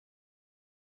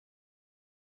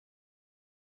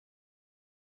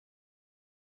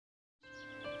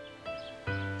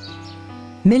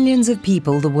Millions of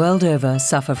people the world over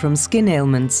suffer from skin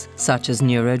ailments such as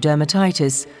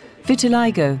neurodermatitis,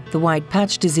 vitiligo, the white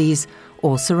patch disease,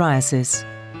 or psoriasis.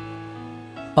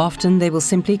 Often they will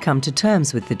simply come to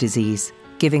terms with the disease,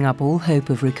 giving up all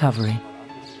hope of recovery.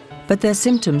 But their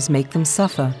symptoms make them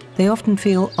suffer. They often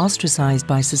feel ostracized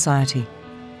by society.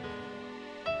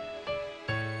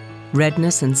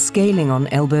 Redness and scaling on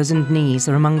elbows and knees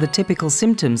are among the typical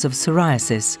symptoms of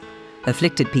psoriasis.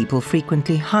 Afflicted people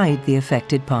frequently hide the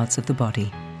affected parts of the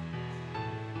body.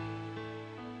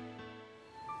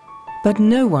 But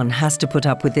no one has to put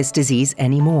up with this disease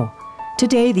anymore.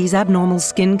 Today, these abnormal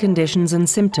skin conditions and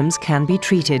symptoms can be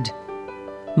treated.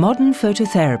 Modern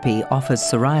phototherapy offers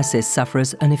psoriasis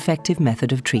sufferers an effective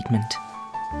method of treatment.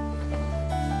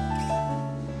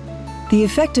 The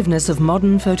effectiveness of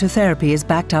modern phototherapy is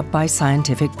backed up by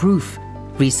scientific proof.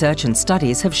 Research and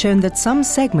studies have shown that some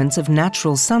segments of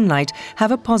natural sunlight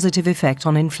have a positive effect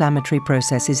on inflammatory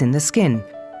processes in the skin.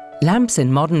 Lamps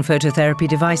in modern phototherapy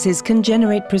devices can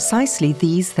generate precisely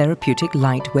these therapeutic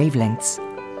light wavelengths.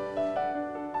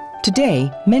 Today,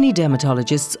 many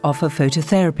dermatologists offer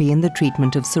phototherapy in the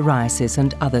treatment of psoriasis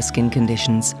and other skin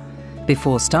conditions.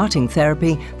 Before starting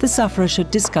therapy, the sufferer should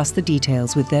discuss the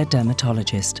details with their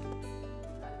dermatologist.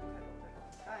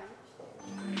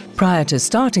 Prior to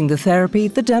starting the therapy,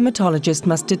 the dermatologist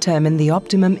must determine the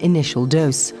optimum initial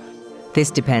dose.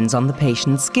 This depends on the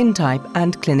patient's skin type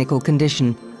and clinical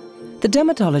condition. The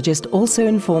dermatologist also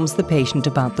informs the patient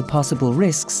about the possible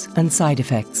risks and side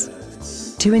effects.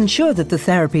 To ensure that the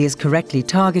therapy is correctly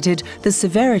targeted, the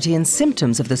severity and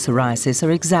symptoms of the psoriasis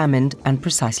are examined and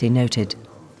precisely noted.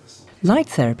 Light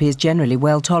therapy is generally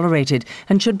well tolerated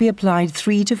and should be applied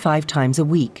 3 to 5 times a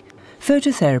week.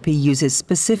 Phototherapy uses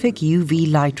specific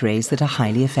UV light rays that are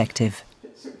highly effective.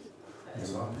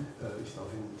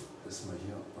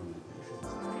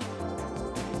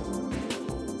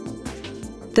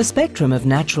 The spectrum of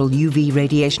natural UV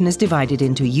radiation is divided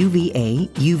into UVA,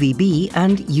 UVB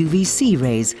and UVC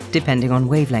rays, depending on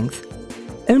wavelength.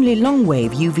 Only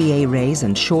long-wave UVA rays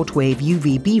and short-wave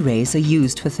UVB rays are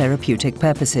used for therapeutic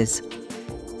purposes.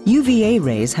 UVA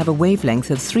rays have a wavelength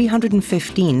of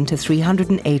 315 to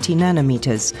 380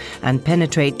 nanometers and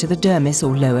penetrate to the dermis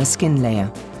or lower skin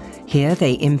layer. Here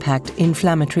they impact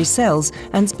inflammatory cells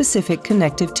and specific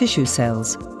connective tissue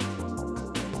cells.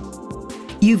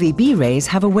 UVB rays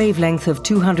have a wavelength of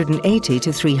 280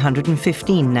 to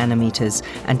 315 nanometers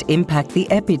and impact the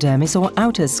epidermis or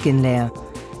outer skin layer.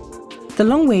 The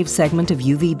long-wave segment of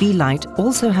UVB light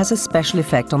also has a special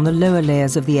effect on the lower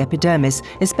layers of the epidermis,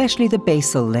 especially the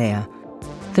basal layer.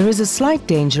 There is a slight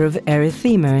danger of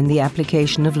erythema in the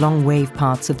application of long-wave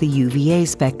parts of the UVA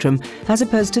spectrum, as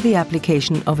opposed to the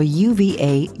application of a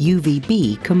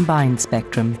UVA-UVB combined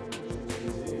spectrum.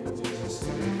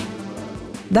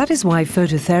 That is why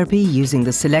phototherapy using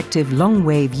the selective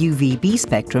long-wave UVB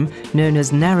spectrum, known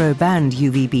as narrow-band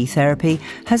UVB therapy,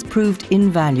 has proved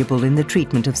invaluable in the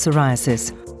treatment of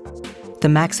psoriasis. The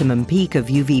maximum peak of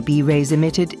UVB rays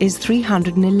emitted is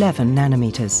 311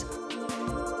 nanometers.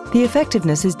 The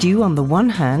effectiveness is due on the one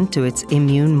hand to its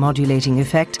immune-modulating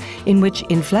effect, in which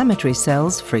inflammatory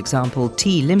cells, for example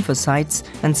T lymphocytes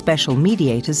and special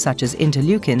mediators such as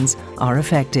interleukins, are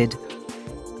affected.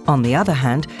 On the other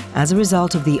hand, as a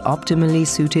result of the optimally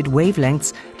suited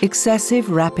wavelengths,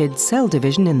 excessive rapid cell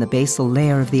division in the basal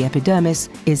layer of the epidermis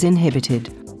is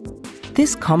inhibited.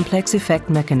 This complex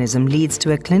effect mechanism leads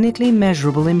to a clinically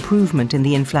measurable improvement in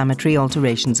the inflammatory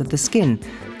alterations of the skin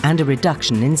and a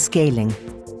reduction in scaling.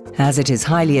 As it is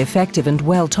highly effective and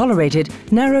well tolerated,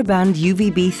 narrowband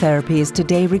UVB therapy is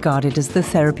today regarded as the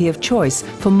therapy of choice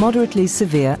for moderately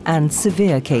severe and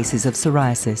severe cases of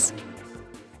psoriasis.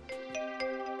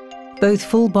 Both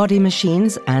full-body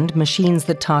machines and machines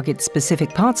that target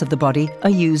specific parts of the body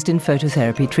are used in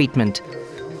phototherapy treatment.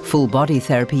 Full-body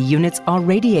therapy units are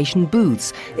radiation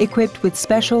booths equipped with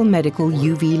special medical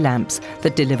UV lamps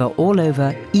that deliver all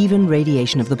over even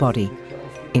radiation of the body.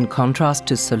 In contrast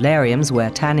to solariums, where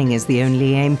tanning is the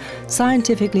only aim,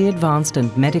 scientifically advanced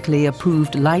and medically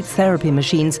approved light therapy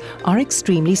machines are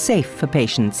extremely safe for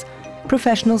patients.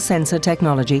 Professional sensor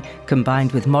technology,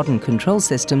 combined with modern control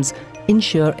systems,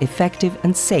 ensure effective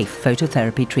and safe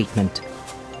phototherapy treatment.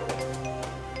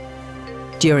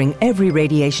 During every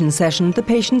radiation session, the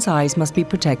patient's eyes must be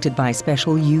protected by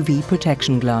special UV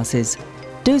protection glasses.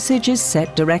 Dosage is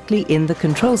set directly in the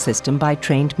control system by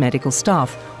trained medical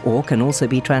staff, or can also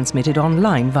be transmitted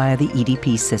online via the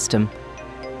EDP system.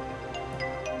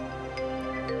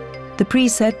 The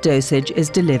preset dosage is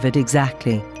delivered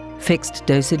exactly. Fixed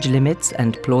dosage limits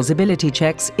and plausibility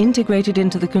checks integrated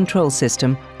into the control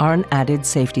system are an added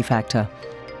safety factor.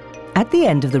 At the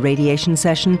end of the radiation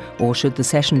session, or should the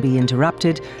session be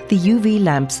interrupted, the UV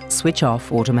lamps switch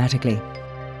off automatically.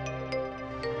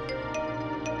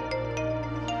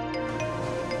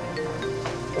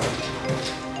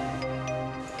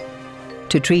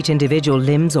 To treat individual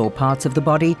limbs or parts of the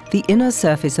body, the inner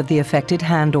surface of the affected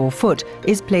hand or foot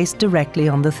is placed directly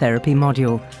on the therapy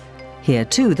module. Here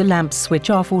too, the lamps switch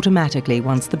off automatically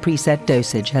once the preset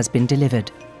dosage has been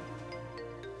delivered.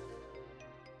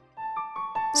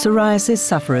 Psoriasis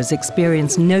sufferers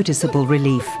experience noticeable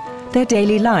relief. Their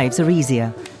daily lives are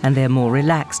easier, and they're more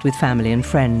relaxed with family and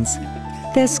friends.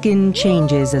 Their skin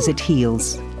changes as it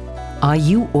heals. Are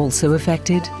you also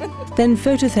affected? Then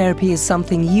phototherapy is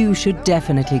something you should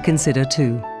definitely consider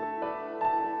too.